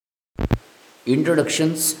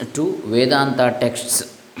Introductions to Vedanta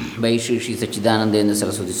texts by Sri SachchidAnandEndra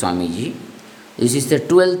Saraswtee SwAmeeji. This is the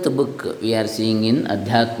 12th book we are seeing in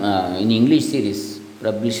in English series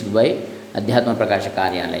published by Adhyatma Prakasha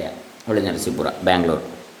Karyalaya, HoLenaraseepura, Bangalore.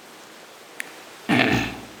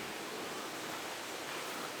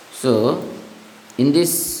 So, in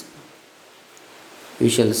this we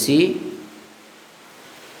shall see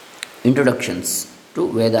introductions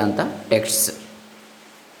to Vedanta texts.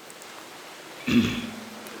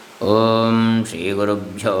 ಓಂ ಶ್ರೀ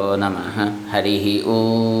ಗುರುಭ್ಯೋ ನಮಃ ಹರಿ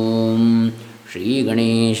ಓಂ ಶ್ರೀ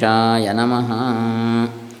ಗಣೇಶಾಯ ನಮಃ.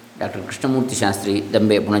 Doctor Krishnamurthy Shastri,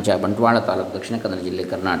 Dambe, Punacha, Bantwal taluk, Dakshina Kannada ಜಿಲ್ಲೆ,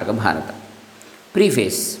 Karnataka, Bharat.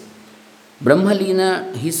 Preface. ಬ್ರಹ್ಮಲೀನ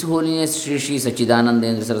his holiness Shri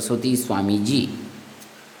Sachchidanandendra Saraswati Swamiji,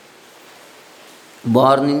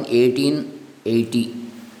 born in 1880,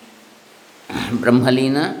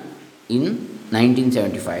 Brahmalina in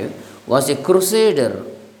 1975, was a crusader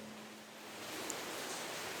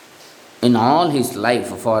in all his life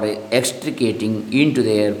for extricating into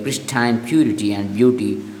their pristine purity and beauty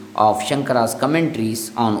of Shankara's commentaries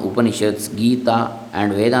on Upanishads, Gita and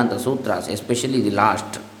Vedanta Sutras, especially the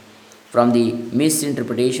last, from the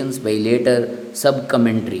misinterpretations by later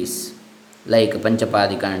sub-commentaries like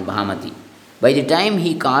Panchapadika and Bhamati. By the time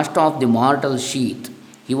he cast off the mortal sheath,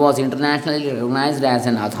 he was internationally recognized as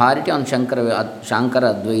an authority on Shankara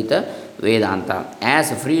Advaita Vedanta, as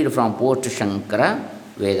freed from post-Shankara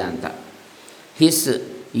Vedanta. His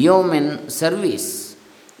yeoman service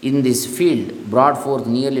in this field brought forth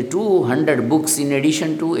nearly 200 books in addition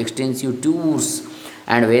to extensive tours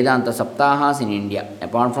and Vedanta Saptahas in India.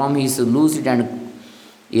 Apart from his lucid and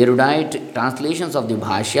erudite translations of the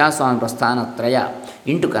Bhashyas on Prasthanatraya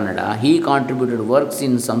into Kannada, he contributed works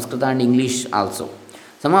in Sanskrit and English also.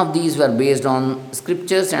 Some of these were based on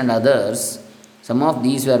scriptures and others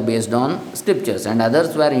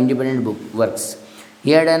were independent works.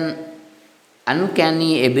 He had an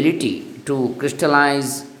uncanny ability to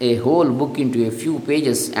crystallize a whole book into a few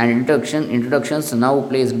pages, and introductions now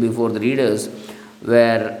placed before the readers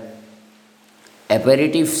were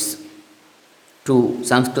aperitifs to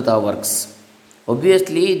Sanskrita works.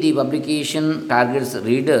 Obviously, the publication targets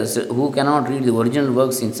readers who cannot read the original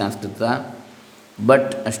works in Sanskrita but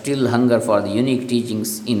still hunger for the unique teachings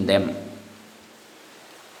in them.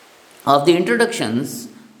 Of the introductions,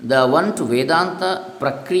 the one to Vedanta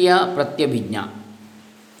Prakriya Pratyabhijna,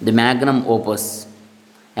 the magnum opus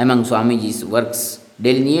among Swamiji's works,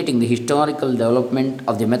 delineating the historical development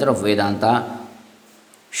of the method of Vedanta,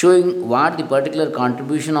 showing what the particular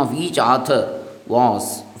contribution of each author was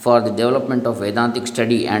for the development of Vedantic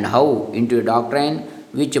study and how into a doctrine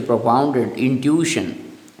which propounded intuition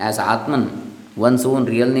as Atman, one's own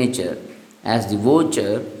real nature, as the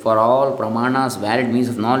voucher for all pramanas, valid means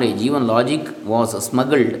of knowledge. Even logic was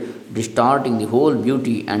smuggled, distorting the whole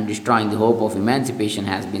beauty and destroying the hope of emancipation,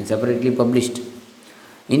 has been separately published.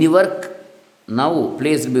 In the work now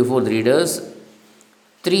placed before the readers,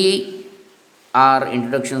 3 are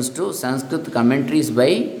introductions to Sanskrit commentaries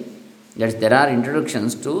by there are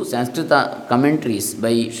introductions to Sanskrit commentaries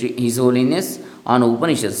by His Holiness on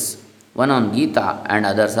Upanishads, one on Gita, and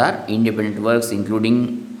others are independent works including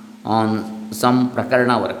on some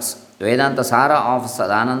Prakarana works. Vedanta Sara of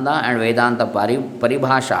Sadananda and Vedanta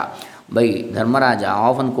Paribhasha by Dharmaraja,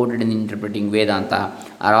 often quoted in interpreting Vedanta,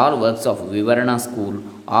 are all works of Vivarana school,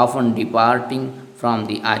 often departing from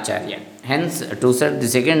the Acharya. Hence, to set the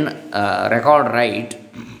second record right,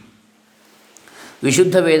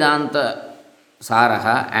 Vishuddha Vedanta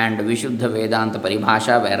Saraha and Vishuddha Vedanta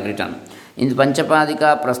Paribhasha were written. In the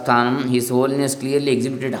Panchapadika Prasthanam, His Holiness clearly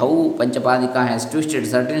exhibited how Panchapadika has twisted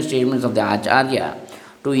certain statements of the Acharya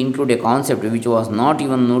to include a concept which was not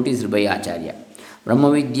even noticed by Acharya.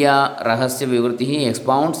 Brahmavidya Rahasya Vivrtihi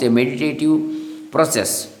expounds a meditative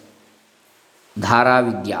process, Dhara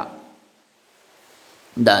Vidya,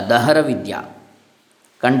 the Dahara Vidya,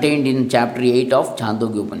 contained in chapter 8 of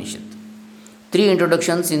Chandogya Upanishad. 3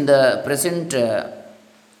 introductions in the present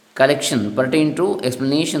collection pertain to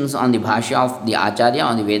explanations on the Bhashya of the Acharya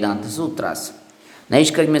on the Vedanta Sutras.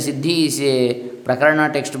 Naishkarmya Siddhi is a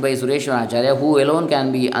Prakarana text by Sureshwara Acharya, who alone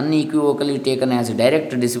can be unequivocally taken as a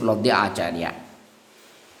direct disciple of the Acharya.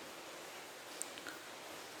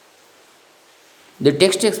 The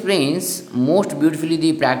text explains most beautifully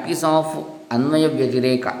the practice of Anvaya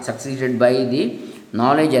Vyatireka, succeeded by the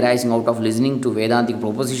knowledge arising out of listening to Vedantic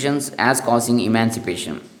propositions as causing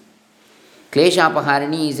emancipation.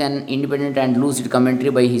 Kleshapaharini is an independent and lucid commentary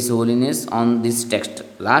by His Holiness on this text.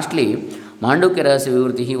 Lastly, Mandukya Rahasya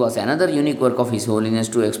Vivrtihi was another unique work of His Holiness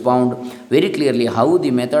to expound very clearly how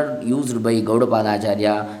the method used by Gaudapada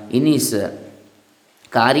Acharya in his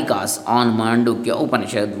Karikas on Mandukya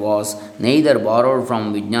Upanishad was neither borrowed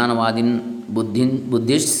from Vijnanavadin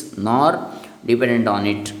Buddhists nor dependent on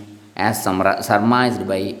it, as surmised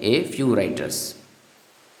by a few writers.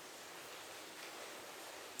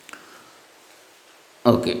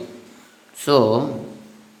 Okay, so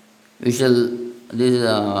we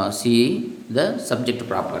shall see the subject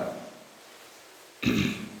proper.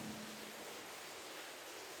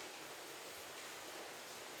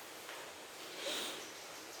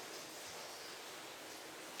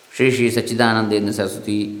 Shri सच्चिदानंदेंद्र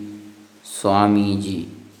Saraswati स्वामीजी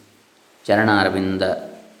चरणारविंद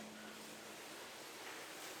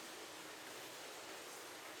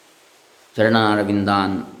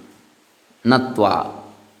चरणारविंदान नत्वा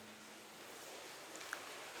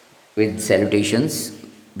with salutations,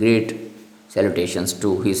 great salutations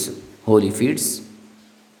to his holy feet.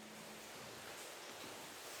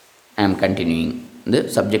 I am continuing the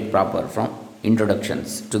subject proper from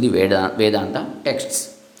introductions to the Vedanta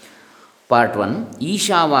texts. Part 1,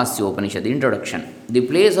 Ishavasya Upanishad, Introduction. The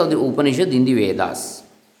place of the Upanishad in the Vedas.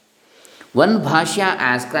 One bhashya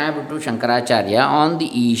ascribed to Shankaracharya on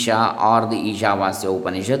the Isha or the Ishavasya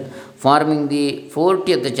Upanishad, forming the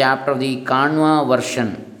 40th chapter of the Kanva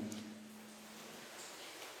version,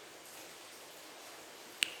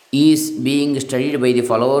 is being studied by the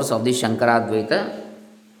followers of the Shankaradvaita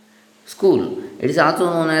school. It is also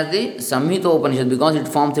known as the Samhita Upanishad because it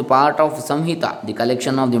forms a part of Samhita, the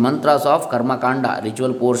collection of the mantras of Karma Kanda,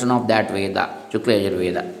 ritual portion of that Veda, Shukla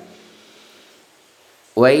Yajurveda.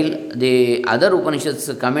 While the other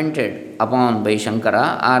Upanishads commented upon by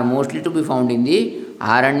Shankara are mostly to be found in the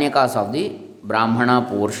Aranyakas of the Brahmana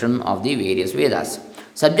portion of the various Vedas.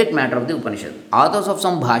 Subject matter of the Upanishad. Authors of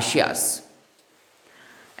some bhashyas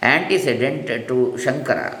antecedent to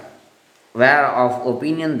Shankara were of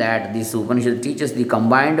opinion that this Upanishad teaches the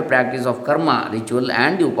combined practice of karma, ritual,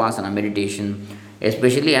 and the upasana meditation,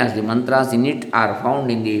 especially as the mantras in it are found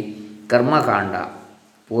in the Karma Kanda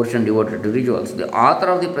portion devoted to rituals. The author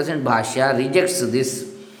of the present Bhashya rejects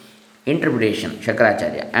this interpretation,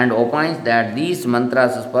 Shankaracharya, and opines that these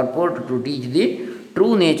mantras purport to teach the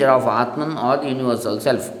true nature of Atman or the universal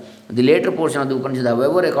self. The later portion of the Upanishad,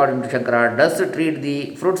 however, according to Shankara, does treat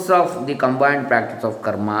the fruits of the combined practice of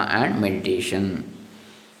karma and meditation.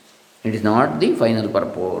 It is not the final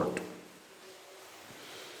purport.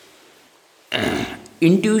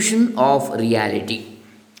 Intuition of reality.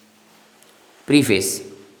 Preface.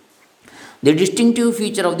 The distinctive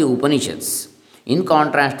feature of the Upanishads, in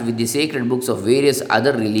contrast with the sacred books of various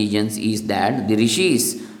other religions, is that the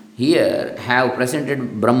rishis here have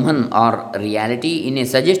presented Brahman or reality in a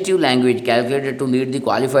suggestive language calculated to lead the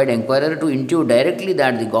qualified inquirer to intuit directly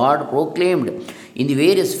that the God proclaimed in the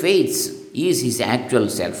various faiths is his actual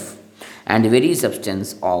self, and the very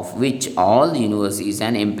substance of which all the universe is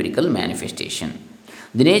an empirical manifestation.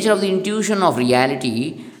 The nature of the intuition of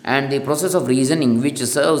reality and the process of reasoning which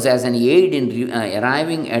serves as an aid in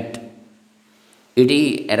arriving at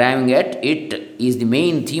it is the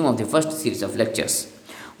main theme of the first series of lectures.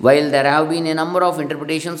 While there have been a number of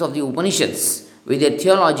interpretations of the Upanishads with a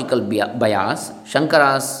theological bias,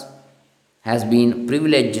 Shankara's has been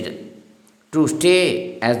privileged to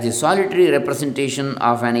stay as the solitary representation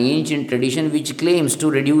of an ancient tradition which claims to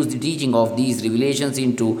reduce the teaching of these revelations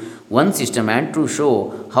into one system and to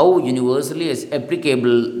show how universally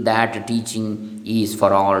applicable that teaching is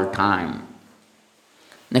for all time.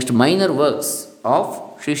 Next, minor works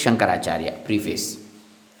of Sri Shankaracharya. Preface.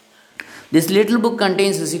 This little book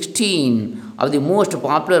contains 16 of the most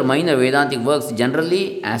popular minor Vedantic works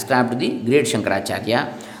generally ascribed to the great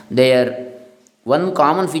Shankaracharya. Their one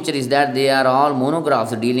common feature is that they are all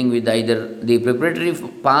monographs dealing with either the preparatory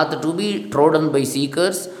path to be trodden by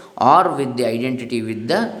seekers or with the identity with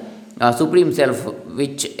the Supreme Self,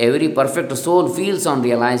 which every perfect soul feels on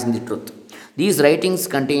realizing the truth. These writings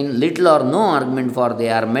contain little or no argument, for they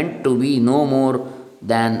are meant to be no more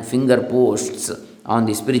than finger posts on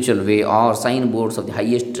the spiritual way or signboards of the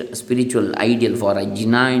highest spiritual ideal for a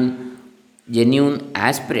genuine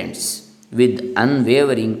aspirants with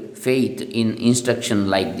unwavering faith in instruction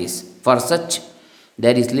like this. For such,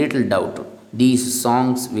 there is little doubt these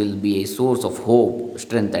songs will be a source of hope,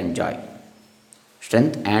 strength, and joy.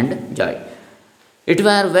 Strength and joy. It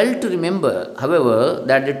were well to remember, however,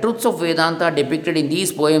 that the truths of Vedanta depicted in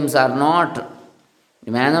these poems are not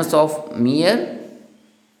the manners of mere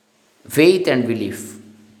faith and belief,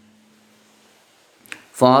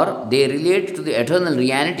 for they relate to the eternal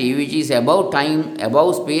reality which is above time,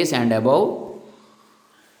 above space, and above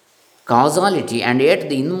causality and yet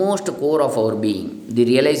the inmost core of our being. The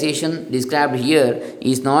realization described here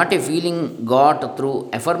is not a feeling got through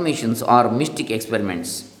affirmations or mystic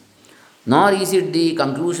experiments, nor is it the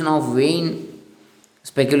conclusion of vain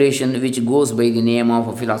speculation which goes by the name of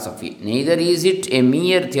a philosophy. Neither is it a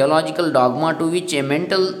mere theological dogma to which a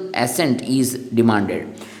mental assent is demanded.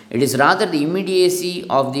 It is rather the immediacy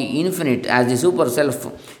of the infinite as the super self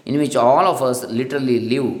in which all of us literally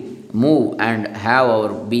live, move, and have our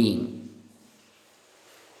being.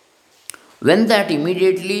 When that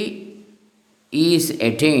immediacy is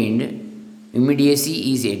attained,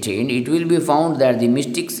 it will be found that the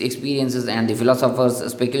mystics' experiences and the philosophers'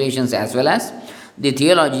 speculations, as well as the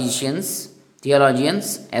theologians'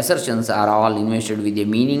 assertions, are all invested with a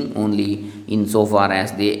meaning only in so far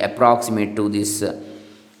as they approximate to this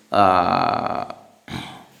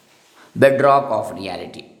bedrock of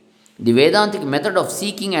reality. The Vedantic method of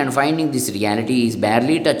seeking and finding this reality is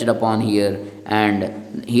barely touched upon here and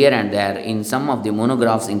there in some of the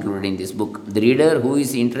monographs included in this book. The reader who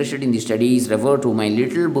is interested in the study is referred to my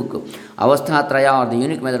little book Avasthatraya, or the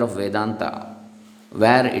Unique Method of Vedanta,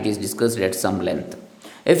 where it is discussed at some length.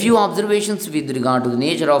 A few observations with regard to the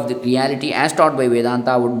nature of the reality as taught by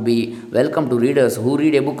Vedanta would be welcome to readers who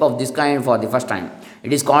read a book of this kind for the first time.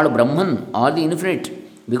 It is called Brahman, or the infinite,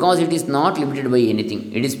 because it is not limited by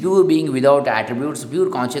anything. It is pure being without attributes, pure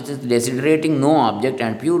consciousness desiderating no object,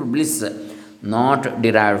 and pure bliss not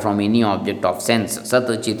derived from any object of sense. Sat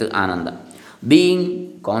Chit Ananda.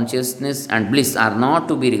 Being, consciousness, and bliss are not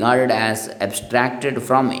to be regarded as abstracted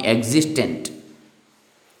from existent,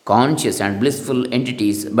 conscious, and blissful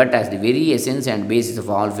entities, but as the very essence and basis of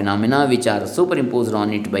all phenomena which are superimposed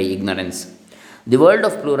on it by ignorance. The world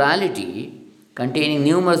of plurality, containing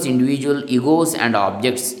numerous individual egos and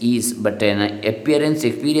objects, is but an appearance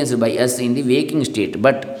experienced by us in the waking state.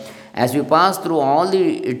 But as we pass through all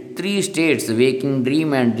the three states, waking,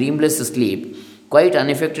 dream, and dreamless sleep, quite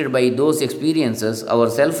unaffected by those experiences,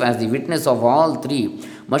 ourself as the witness of all three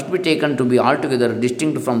must be taken to be altogether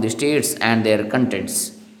distinct from the states and their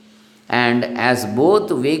contents. And as both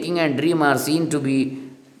waking and dream are seen to be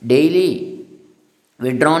daily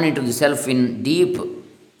withdrawn into the self in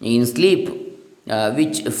sleep,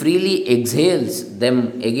 which freely exhales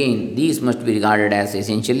them again, these must be regarded as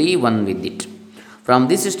essentially one with it. From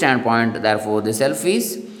this standpoint, therefore, the self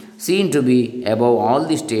is seen to be above all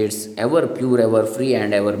the states, ever pure, ever free,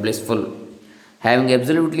 and ever blissful. Having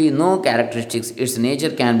absolutely no characteristics, its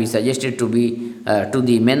nature can be suggested to be to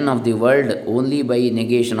the men of the world only by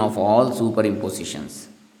negation of all superimpositions.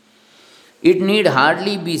 It need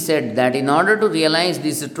hardly be said that in order to realize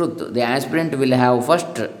this truth, the aspirant will have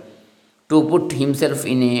first to put himself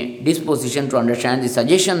in a disposition to understand the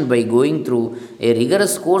suggestion by going through a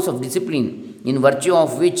rigorous course of discipline, in virtue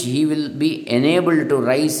of which he will be enabled to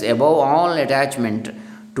rise above all attachment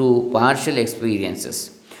to partial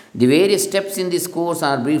experiences. The various steps in this course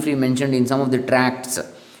are briefly mentioned in some of the tracts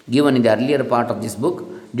given in the earlier part of this book.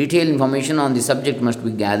 Detailed information on the subject must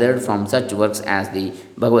be gathered from such works as the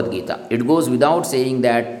Bhagavad Gita. It goes without saying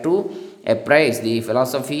that to appraise the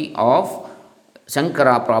philosophy of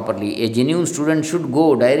Shankara properly, a genuine student should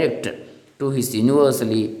go direct to his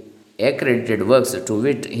universally accredited works, to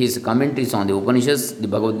wit, his commentaries on the Upanishads, the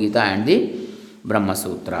Bhagavad Gita, and the Brahma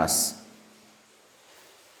Sutras.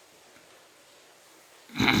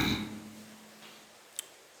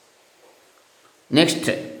 Next,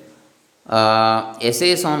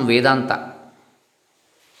 essays on Vedanta.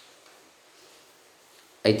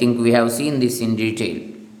 I think we have seen this in detail.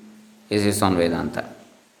 Essays on Vedanta.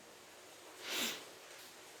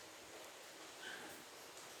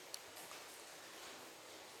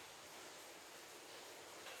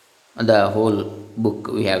 The whole book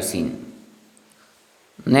we have seen.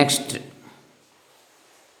 Next,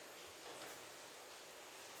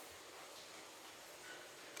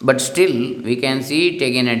 but still we can see it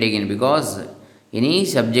again and again, because any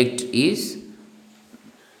subject is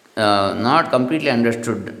not completely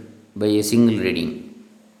understood by a single reading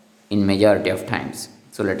in majority of times.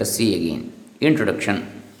 So let us see again.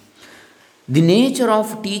 Introduction. The nature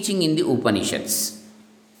of teaching in the Upanishads.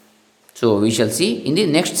 So we shall see in the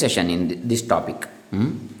next session in this topic.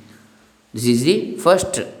 This is the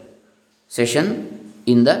first session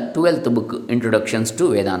in the 12th book, Introductions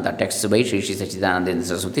to Vedanta, texts by Sri SachchidAnandEndra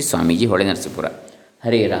Saraswtee SwAmeeji, HoLenaraseepura.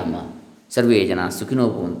 Hare Rama, Sarve Jana Sukhino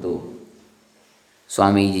Bhavantu.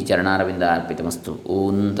 Swamiji Charanaravindar Pitamastu.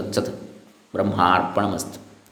 Om Tat Sat. Brahmarpanamastu.